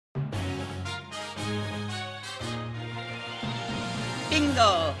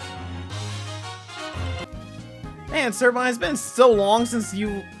Man, Turbine, it's been so long since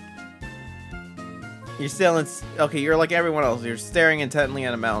you're still in... Okay, you're like everyone else. You're staring intently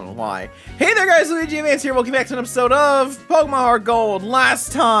at a mountain. Why? Hey there, guys. Luigiadvance here. Welcome back to an episode of Pokemon HeartGold.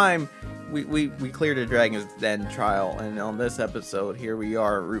 Last time, we cleared a Dragon's Den trial. And on this episode, here we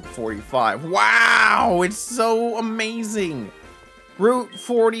are at Route 45. Wow! It's so amazing. Route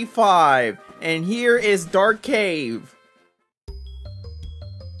 45. And here is Dark Cave.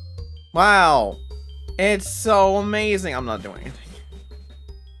 Wow. It's so amazing. I'm not doing anything.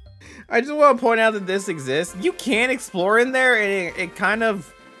 I just want to point out that this exists. You can explore in there, and it kind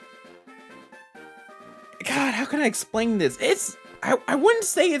of... God, how can I explain this? It's... I wouldn't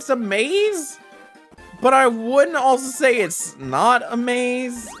say it's a maze, but I wouldn't also say it's not a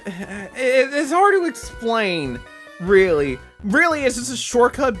maze. It's hard to explain, really. Really, it's just a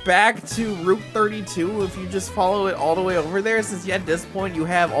shortcut back to Route 32 if you just follow it all the way over there, since at this point you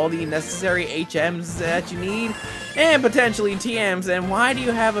have all the necessary HMs that you need, and potentially TMs. And why do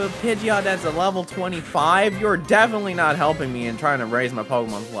you have a Pidgeot that's a level 25? You're definitely not helping me in trying to raise my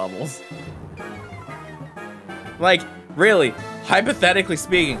Pokemon's levels. Like, really, hypothetically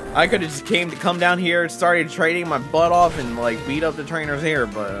speaking, I could have just come down here, started trading my butt off, and like beat up the trainers here,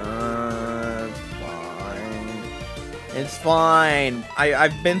 but it's fine.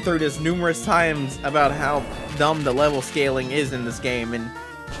 I've been through this numerous times about how dumb the level scaling is in this game, and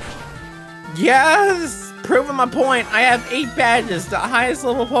yes, proving my point. I have 8 badges. The highest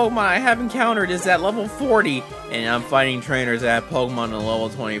level Pokemon I have encountered is at level 40, and I'm fighting trainers at Pokemon at level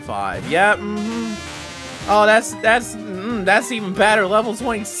 25. Yep. Oh, that's even better. Level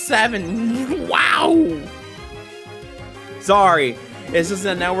 27. Wow. Sorry. It's just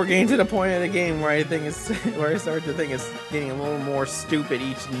that now we're getting to the point of the game where I start to think it's getting a little more stupid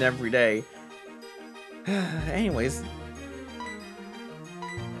each and every day. Anyways,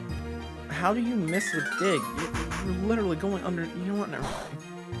 how do you miss the dig? You're literally going under. You know what? Never mind.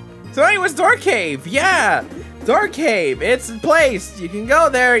 So, anyways, Dark Cave. Yeah, Dark Cave. It's a place you can go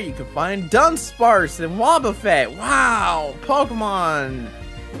there. You can find Dunsparce and Wobbuffet. Wow, Pokemon,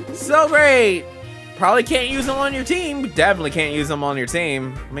 so great. Probably can't use them on your team. Definitely can't use them on your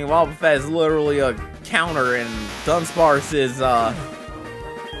team. I mean, Wobbuffet is literally a counter, and Dunsparce is the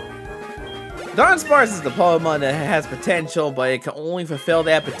Pokemon that has potential, but it can only fulfill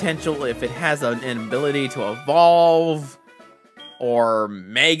that potential if it has an ability to evolve, or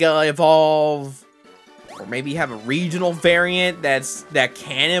Mega Evolve, or maybe have a regional variant that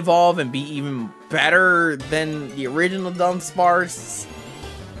can evolve and be even better than the original Dunsparce.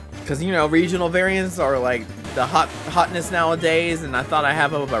 Because, you know, regional variants are like the hotness nowadays, and I thought I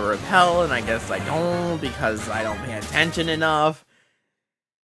have a Repel, and I guess I don't because I don't pay attention enough.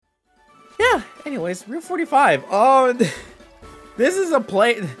 Yeah, anyways, Route 45. Oh, this is a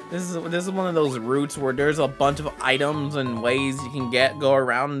place. This is one of those routes where there's a bunch of items and ways you can go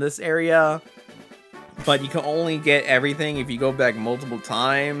around this area, but you can only get everything if you go back multiple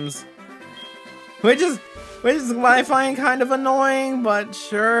times, which is what I find kind of annoying, but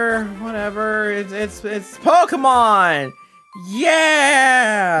sure, whatever. It's Pokemon!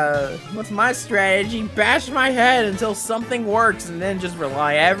 Yeah! What's my strategy? Bash my head until something works and then just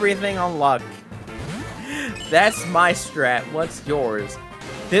rely everything on luck. That's my strat. What's yours?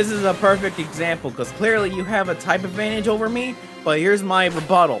 This is a perfect example, because clearly you have a type advantage over me, but here's my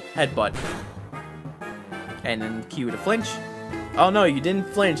rebuttal. Headbutt. And then Q to flinch. Oh no, you didn't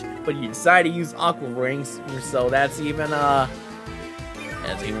flinch, but you decided to use Aqua Rings, so that's even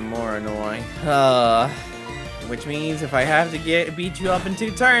more annoying. Which means if I have to beat you up in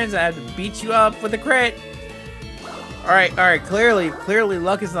 2 turns, I have to beat you up with a crit. Alright, clearly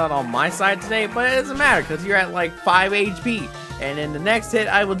luck is not on my side today, but it doesn't matter, because you're at like 5 HP, and then the next hit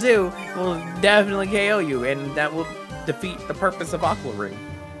I will do will definitely KO you, and that will defeat the purpose of Aqua Ring.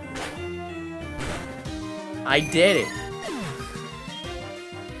 I did it.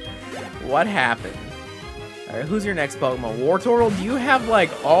 What happened? Alright, who's your next Pokemon? Wartortle? Do you have, like,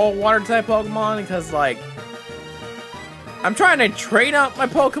 all Water-type Pokemon? Because, like, I'm trying to train up my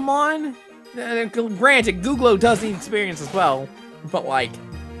Pokemon. Granted, Googlo does need experience as well. But, like,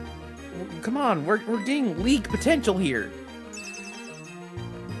 come on, we're getting leak potential here.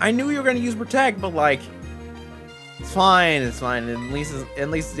 I knew you were going to use Protect, but, like, it's fine.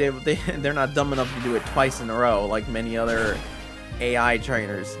 At least they're not dumb enough to do it twice in a row, like many other AI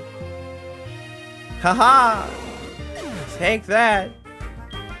trainers. Haha! Take that!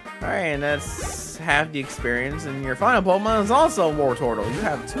 Alright, and that's half the experience, and your final Pokemon is also Wartortle. You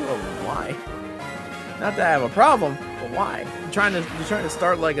have 2 of them. Why? Not that I have a problem, but why? You trying to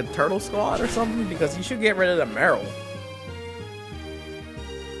start like a turtle squad or something? Because you should get rid of the Meryl.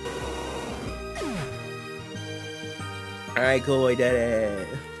 Alright, cool, I did it.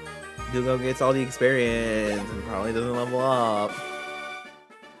 Dugo gets all the experience and probably doesn't level up.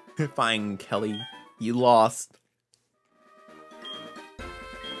 Fine, Kelly. You lost.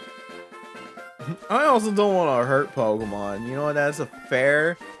 I also don't want to hurt Pokemon. You know what? That's a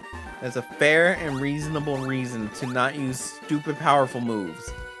fair and reasonable reason to not use stupid powerful moves.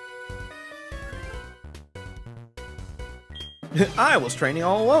 I was training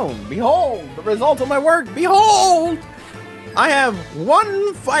all alone. Behold, the result of my work. Behold! I have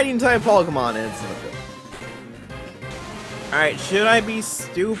one fighting type Pokemon and it's okay. Alright, should I be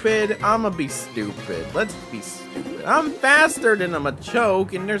stupid? I'ma be stupid. Let's be stupid. I'm faster than a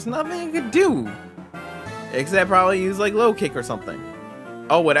Machoke and there's nothing I could do. Except probably use like low kick or something.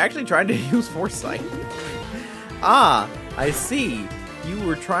 Oh, it actually tried to use Foresight. Ah, I see. You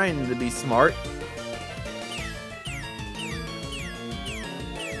were trying to be smart.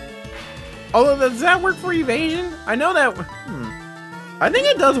 Although, does that work for evasion? I know that... I think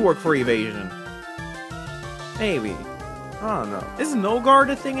it does work for evasion. Maybe. I don't know. Is no guard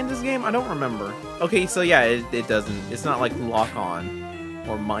a thing in this game? I don't remember. Okay, so yeah, it doesn't. It's not like lock on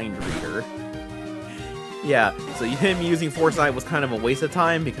or mind reader. Yeah, so him using Foresight was kind of a waste of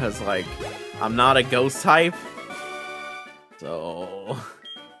time because, like, I'm not a ghost type. So,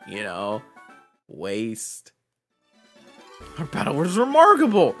 you know, waste. Our battle was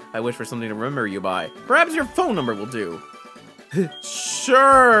remarkable! I wish for something to remember you by. Perhaps your phone number will do.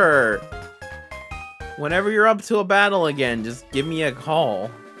 Sure! Whenever you're up to a battle again, just give me a call.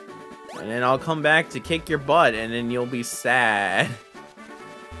 And then I'll come back to kick your butt, and then you'll be sad.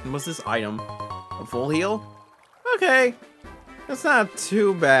 What's this item? A full heal? Okay. That's not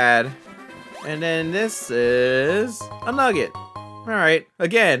too bad. And then this is a nugget. Alright,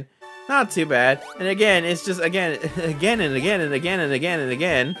 again. Not too bad. And again, it's just again and again and again and again and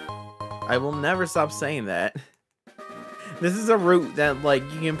again. I will never stop saying that. This is a route that, like,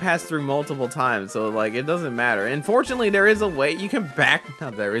 you can pass through multiple times, so, like, it doesn't matter. And fortunately, there is a way you can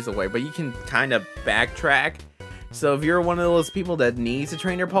not there is a way, but you can kind of backtrack. So if you're one of those people that needs to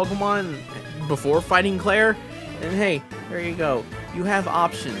train your Pokemon before fighting Claire, then hey, there you go. You have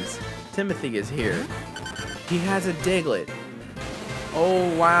options. Timothy is here. He has a Diglett.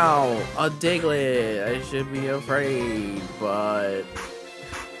 Oh wow, a Diglett. I should be afraid, but...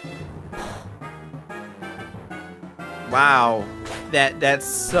 Wow, that's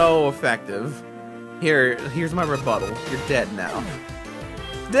so effective. Here's my rebuttal. You're dead now.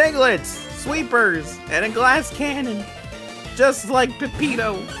 Diglets, sweepers, and a glass cannon. Just like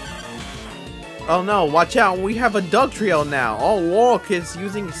Pepito. Oh no, watch out, we have a Dugtrio now. Oh look, it's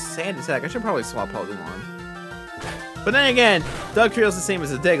using Sand Attack. I should probably swap Pokemon. But then again, Dugtrio's the same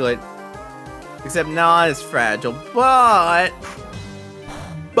as a Diglett, except not as fragile. But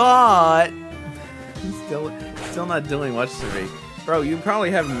still not doing much to me, bro. You probably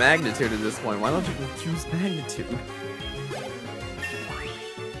have Magnitude at this point. Why don't you choose Magnitude?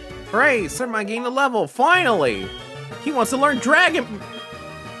 Hooray! Starman gained a level. Finally, he wants to learn Dragon.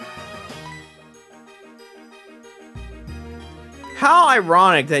 How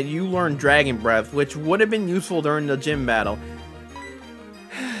ironic that you learned Dragon Breath, which would have been useful during the gym battle.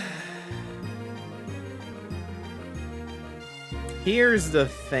 Here's the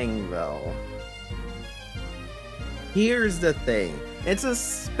thing, though. Here's the thing. It's a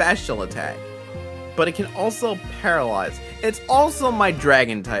special attack, but it can also paralyze. It's also my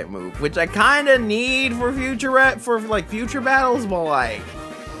Dragon type move, which I kind of need for future battles, but like,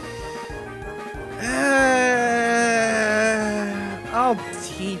 I'll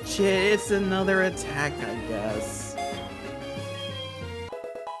teach it. It's another attack, I guess.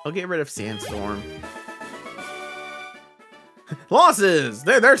 I'll get rid of Sandstorm. Losses!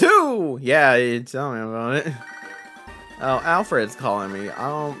 They're there too! Yeah, tell me about it. Oh, Alfred's calling me. I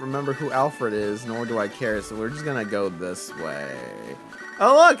don't remember who Alfred is, nor do I care, so we're just gonna go this way.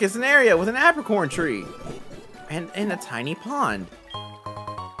 Oh look, it's an area with an apricorn tree. And a tiny pond.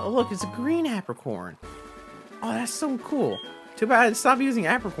 Oh look, it's a green apricorn. Oh, that's so cool. Too bad I stopped using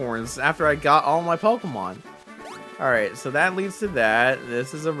apricorns after I got all my Pokemon. Alright, so that leads to that.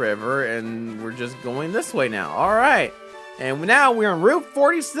 This is a river, and we're just going this way now. Alright. And now we're on Route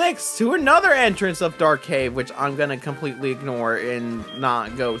 46 to another entrance of Dark Cave, which I'm gonna completely ignore and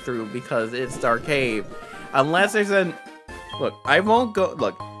not go through because it's Dark Cave. Unless there's a... Look, I won't go...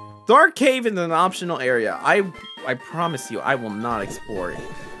 Look, Dark Cave is an optional area. I promise you, I will not explore it.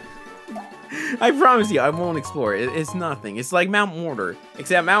 I promise you, I won't explore it. It's nothing. It's like Mount Mortar.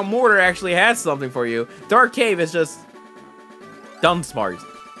 Except Mount Mortar actually has something for you. Dark Cave is just... Dunsparce.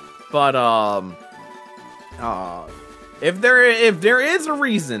 But, if there is a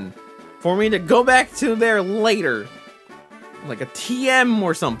reason for me to go back to there later, like a TM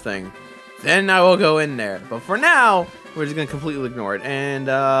or something, then I will go in there. But for now, we're just gonna completely ignore it. And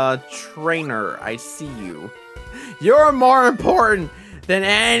trainer, I see you. You're more important than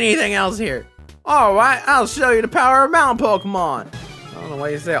anything else here. All right, I'll show you the power of mountain Pokemon. I don't know why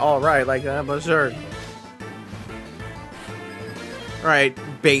you say all right like that, but sure. All right,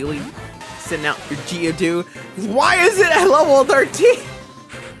 Bailey, sending out your Geodude. Why is it at level 13?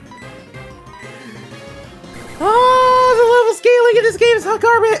 Oh, the level scaling in this game is hot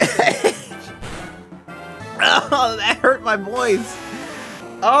garbage. Oh, that hurt my voice.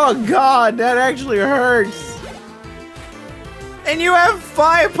 Oh God, that actually hurts. And you have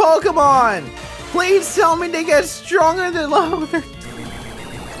 5 Pokemon. Please tell me they get stronger than level 13.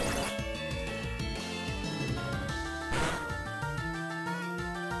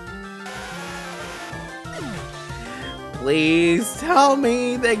 Please tell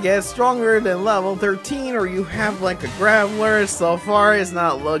me they get stronger than level 13, or you have like a Graveler. So far, it's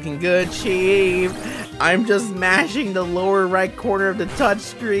not looking good, Chief. I'm just mashing the lower right corner of the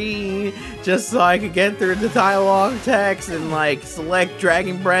touchscreen just so I could get through the dialogue text and like select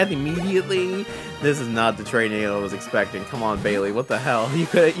Dragon Breath immediately. This is not the training I was expecting. Come on, Bailey, what the hell? You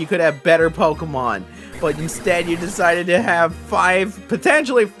could have better Pokemon, but instead you decided to have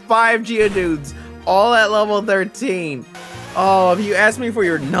potentially 5 Geodudes, all at level 13. Oh, if you ask me for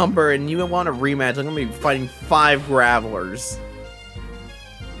your number and you want a rematch, I'm gonna be fighting 5 Gravelers.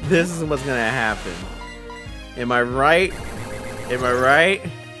 This is what's gonna happen. Am I right? Am I right?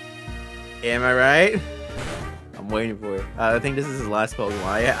 Am I right? I'm waiting for it. I think this is his last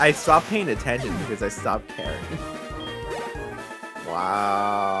Pokemon. I stopped paying attention because I stopped caring.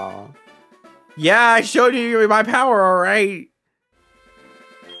 Wow. Yeah, I showed you my power, alright?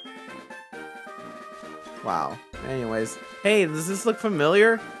 Wow. Anyways. Hey, does this look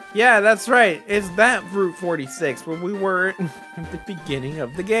familiar? Yeah, that's right. It's that Route 46 where we were at the beginning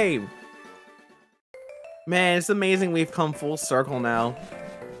of the game. Man, it's amazing we've come full circle now.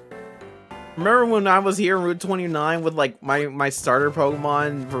 Remember when I was here in Route 29 with like my starter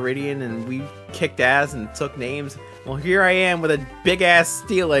Pokemon, Viridian, and we kicked ass and took names? Well, here I am with a big ass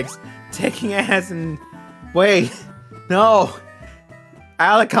Steelix taking ass and... Wait, no.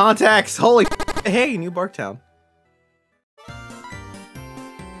 Out of contacts, holy... Hey, New Barktown.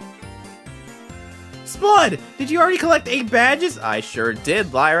 Spud, did you already collect 8 badges? I sure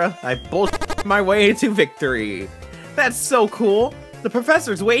did, Lyra. I bullshit my way to victory. That's so cool. The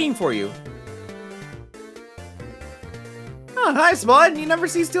professor's waiting for you. Oh, hi, Spud. You never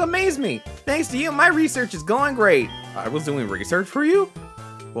cease to amaze me. Thanks to you, my research is going great. I was doing research for you?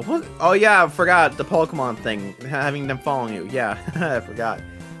 What was? Oh yeah, I forgot the Pokemon thing. Having them following you. Yeah, I forgot.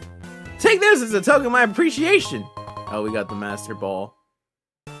 Take this as a token of my appreciation. Oh, we got the Master Ball.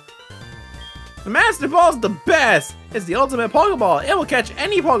 The Master Ball's the best! It's the ultimate Pokeball. It will catch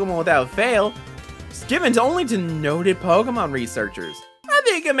any Pokemon without fail. It's given only to noted Pokemon researchers. I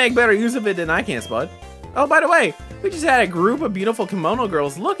think you can make better use of it than I can, Spud. Oh, by the way, we just had a group of beautiful kimono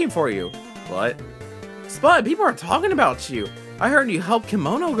girls looking for you. What? Spud, people are talking about you. I heard you help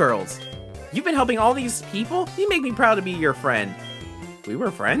kimono girls. You've been helping all these people? You make me proud to be your friend. We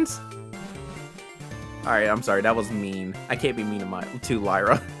were friends? Alright, I'm sorry, that was mean. I can't be mean to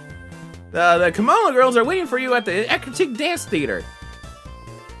Lyra. The kimono girls are waiting for you at the Eclectic Dance Theater.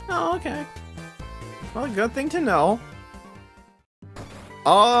 Oh, okay. Well, a good thing to know.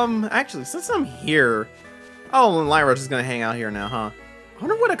 Actually, since I'm here... Oh, and Lyra's just gonna hang out here now, huh? I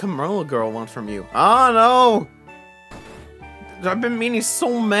wonder what a kimono girl wants from you. Oh, no! I've been meeting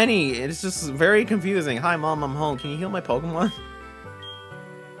so many. It's just very confusing. Hi, Mom, I'm home. Can you heal my Pokemon?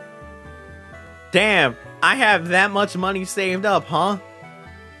 Damn, I have that much money saved up, huh?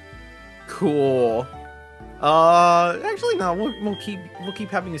 Cool. Actually, no. We'll keep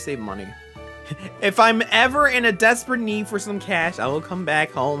having to save money. If I'm ever in a desperate need for some cash, I will come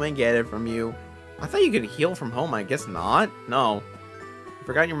back home and get it from you. I thought you could heal from home. I guess not. No. I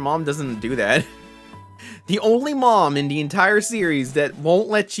forgot your mom doesn't do that. The only mom in the entire series that won't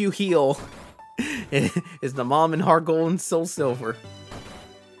let you heal is the mom in HeartGold and Soul Silver.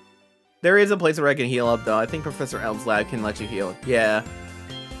 There is a place where I can heal up, though. I think Professor Elm's lab can let you heal. Yeah.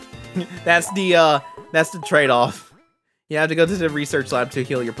 That's the trade-off. You have to go to the research lab to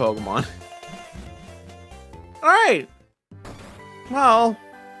heal your Pokemon. Alright. Well,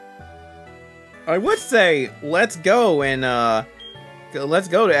 I would say let's go and let's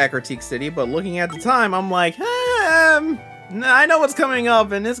go to Eclectic City, but looking at the time, I'm like, I know what's coming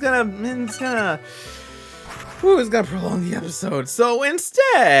up, and it's gonna prolong the episode. So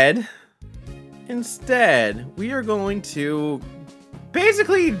instead, we are going to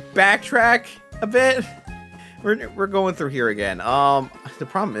basically backtrack a bit. We're going through here again. The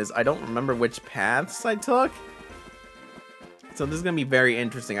problem is I don't remember which paths I took. So this is gonna be very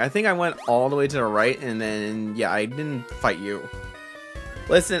interesting. I think I went all the way to the right, and then yeah, I didn't fight you.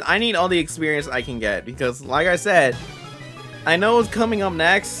 Listen, I need all the experience I can get because, like I said, I know what's coming up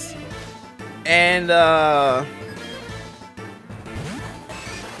next, and I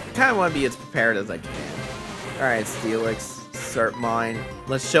kind of want to be as prepared as I can. All right, Steelix, start mine.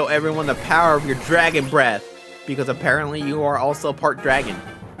 Let's show everyone the power of your dragon breath, because apparently you are also part dragon.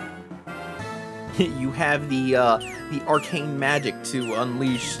 You have the arcane magic to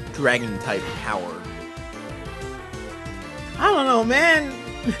unleash dragon type power. I don't know, man.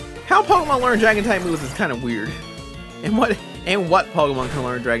 How Pokemon learn dragon type moves is kind of weird. And what Pokemon can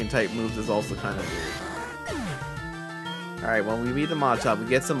learn dragon type moves is also kind of weird. Alright, well, we beat the Machop. We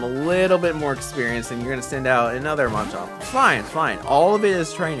get a little bit more experience, and you're gonna send out another Machop. It's fine, it's fine. All of it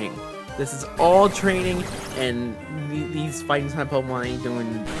is training. This is all training, and these fighting type Pokemon ain't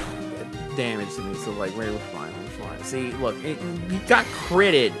doing damage to me, so like, we're fine, we're fine. See, look, he got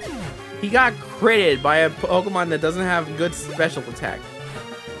critted. He got critted by a Pokemon that doesn't have good special attack.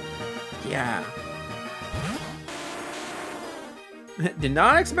 Yeah. Did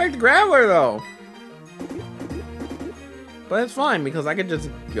not expect Graveler though. But it's fine because I could just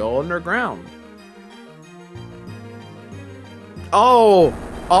go underground. Oh!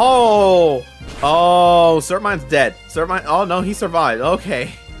 Oh! Oh! Surtmine's dead. Surtmine. Oh no, he survived.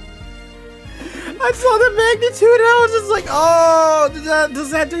 Okay. I saw the magnitude and I was just like, oh, does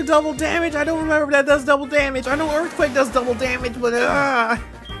that do double damage? I don't remember if that does double damage. I know Earthquake does double damage, but I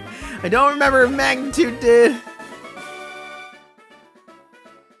don't remember if magnitude did.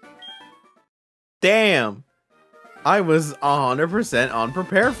 Damn. I was 100%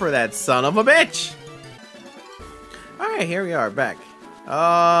 unprepared for that son of a bitch. Alright, here we are, back.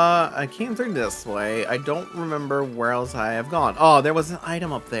 I came through this way. I don't remember where else I have gone. Oh, there was an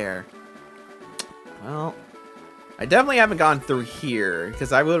item up there. Well, I definitely haven't gone through here,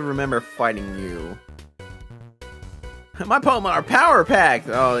 because I would remember fighting you. My Pokemon are power packed!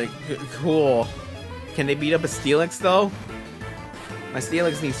 Oh, cool. Can they beat up a Steelix, though? My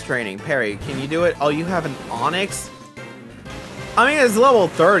Steelix needs training. Perry, can you do it? Oh, you have an Onix? I mean, it's level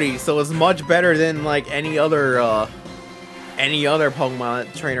 30, so it's much better than, like, any other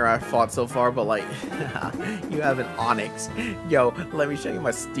Pokemon trainer I've fought so far, but, like, you have an Onix. Yo, let me show you my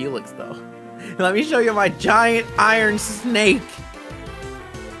Steelix, though. Let me show you my giant iron snake.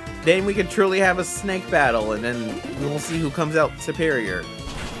 Then we can truly have a snake battle, and then we'll see who comes out superior.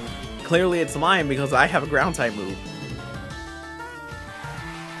 Clearly it's mine because I have a ground type move.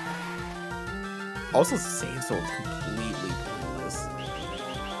 Also, Sandstone is completely pointless.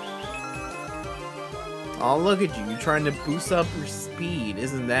 Oh, look at you. You're trying to boost up your speed.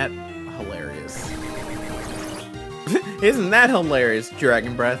 Isn't that hilarious? Isn't that hilarious,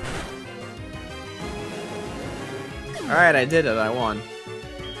 Dragon Breath? Alright, I did it. I won.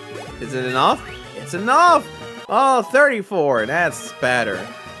 Is it enough? It's enough! Oh, 34. That's better.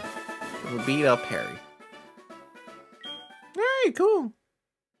 We'll beat up Harry. Alright, cool.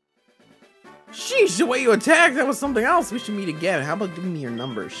 Sheesh, the way you attacked, that was something else. We should meet again. How about giving me your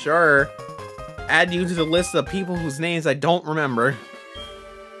number? Sure. Add you to the list of people whose names I don't remember.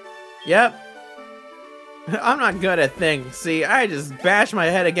 Yep. I'm not good at things. See, I just bash my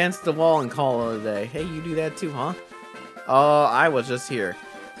head against the wall and call it a day. Hey, you do that too, huh? Oh, I was just here.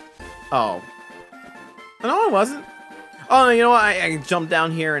 Oh. No, I wasn't. Oh, you know what? I jumped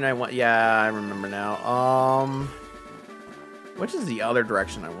down here and I went. Yeah, I remember now. Which is the other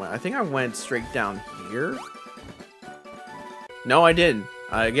direction I went? I think I went straight down here. No, I didn't.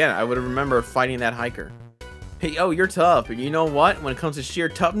 Again, I would remember fighting that hiker. Hey, oh, you're tough. And you know what? When it comes to sheer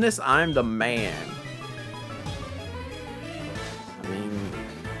toughness, I'm the man. I mean,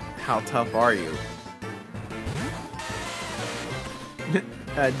 how tough are you?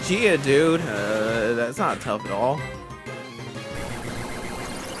 Geodude, that's not tough at all.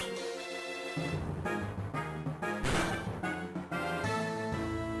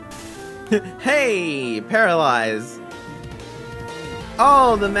 Hey, paralyzed.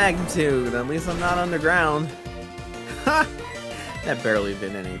 Oh, the magnitude. At least I'm not underground. Ha! That barely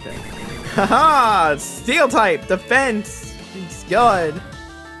did anything. Haha! Steel type defense. It's good.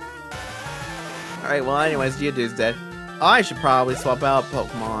 All right. Well, anyways, Geodude's dead. I should probably swap out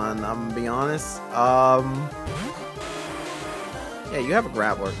Pokemon, I'm gonna be honest. Yeah, you have a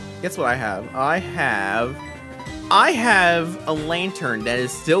Graveler. Guess what I have? I have a Lantern that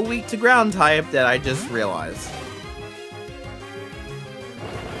is still weak to ground type that I just realized.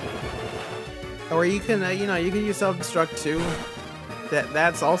 Or you can, you know, you can use self-destruct too.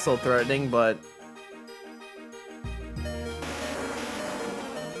 That's also threatening, but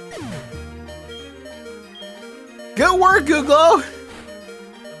work, Googlo!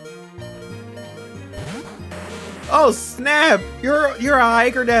 Oh snap! You're a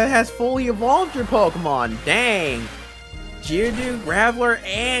hiker that has fully evolved your Pokemon. Dang! Geodude, Graveler,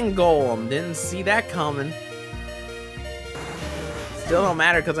 and Golem. Didn't see that coming. Still don't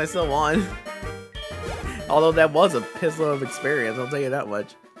matter because I still won. Although that was a piss load of experience, I'll tell you that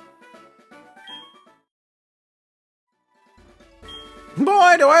much.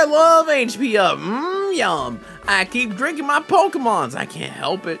 Boy, do I love HP up. Yum. I keep drinking my Pokemons. I can't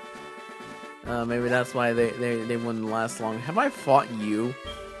help it. Maybe that's why they wouldn't last long. Have I fought you?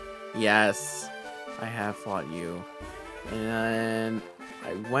 Yes, I have fought you. And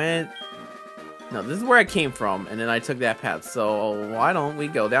I went... No, this is where I came from, and then I took that path. So why don't we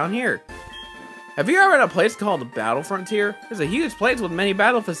go down here? Have you ever heard of a place called the Battle Frontier? It's a huge place with many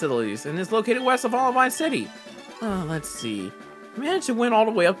battle facilities, and it's located west of Olivine City. Let's see. If you managed to win all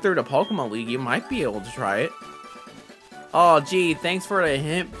the way up through the Pokemon League, you might be able to try it. Oh, gee, thanks for the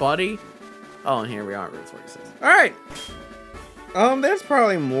hint, buddy. Oh, and here we are, Route 46. Alright. There's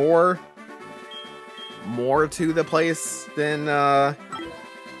probably more to the place than I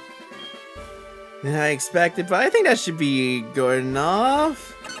expected, but I think that should be good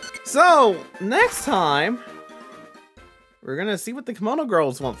enough. So, next time, we're gonna see what the Kimono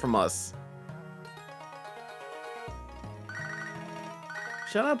Girls want from us.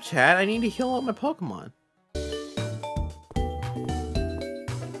 Shut up, chat. I need to heal up my Pokemon.